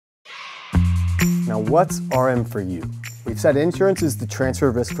Now what's RM4U? We've said insurance is the transfer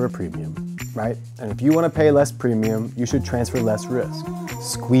of risk for a premium, right? And if you want to pay less premium, you should transfer less risk.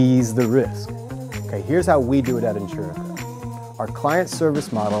 Squeeze the risk. Okay, here's how we do it at INSURICA. Our client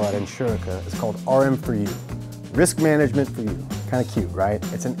service model at INSURICA is called RM4U. Risk management for you. Kind of cute, right?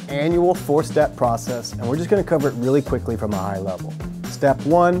 It's an annual 4-step process, and we're just going to cover it really quickly from a high level. Step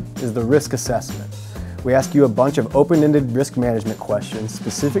 1 is the risk assessment. We ask you a bunch of open-ended risk management questions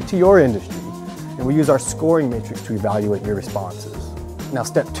specific to your industry, and we use our scoring matrix to evaluate your responses. Now,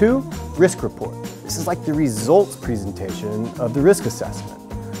 step 2, risk report. This is like the results presentation of the risk assessment.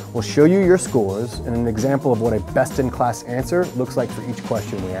 We'll show you your scores and an example of what a best-in-class answer looks like for each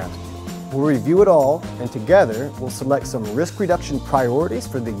question we ask you. We'll review it all, and together we'll select some risk reduction priorities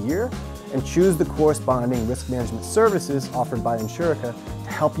for the year and choose the corresponding risk management services offered by INSURICA to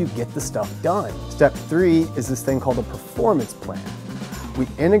help you get the stuff done. Step 3 is this thing called a performance plan. We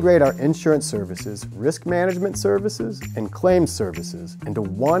integrate our insurance services, risk management services, and claims services into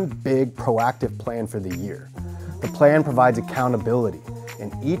one big proactive plan for the year. The plan provides accountability,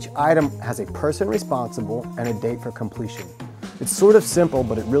 and each item has a person responsible and a date for completion. It's sort of simple,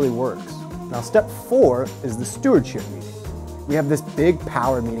 but it really works. Now, step 4 is the stewardship meeting. We have this big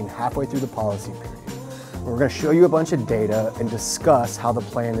power meeting halfway through the policy period. We're going to show you a bunch of data and discuss how the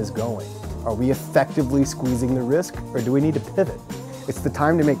plan is going. Are we effectively squeezing the risk, or do we need to pivot? It's the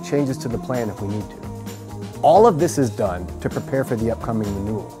time to make changes to the plan if we need to. All of this is done to prepare for the upcoming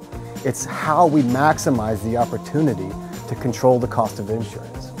renewal. It's how we maximize the opportunity to control the cost of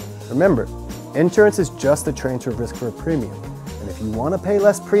insurance. Remember, insurance is just the transfer of risk for a premium. And if you want to pay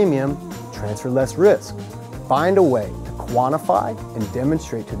less premium, transfer less risk. Find a way to quantify and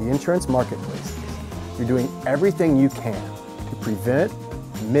demonstrate to the insurance marketplaces you're doing everything you can to prevent,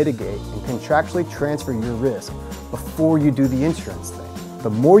 mitigate, and contractually transfer your risk before you do the insurance thing. The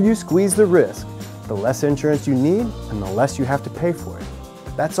more you squeeze the risk, the less insurance you need and the less you have to pay for it.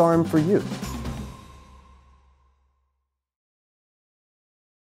 That's RM4U.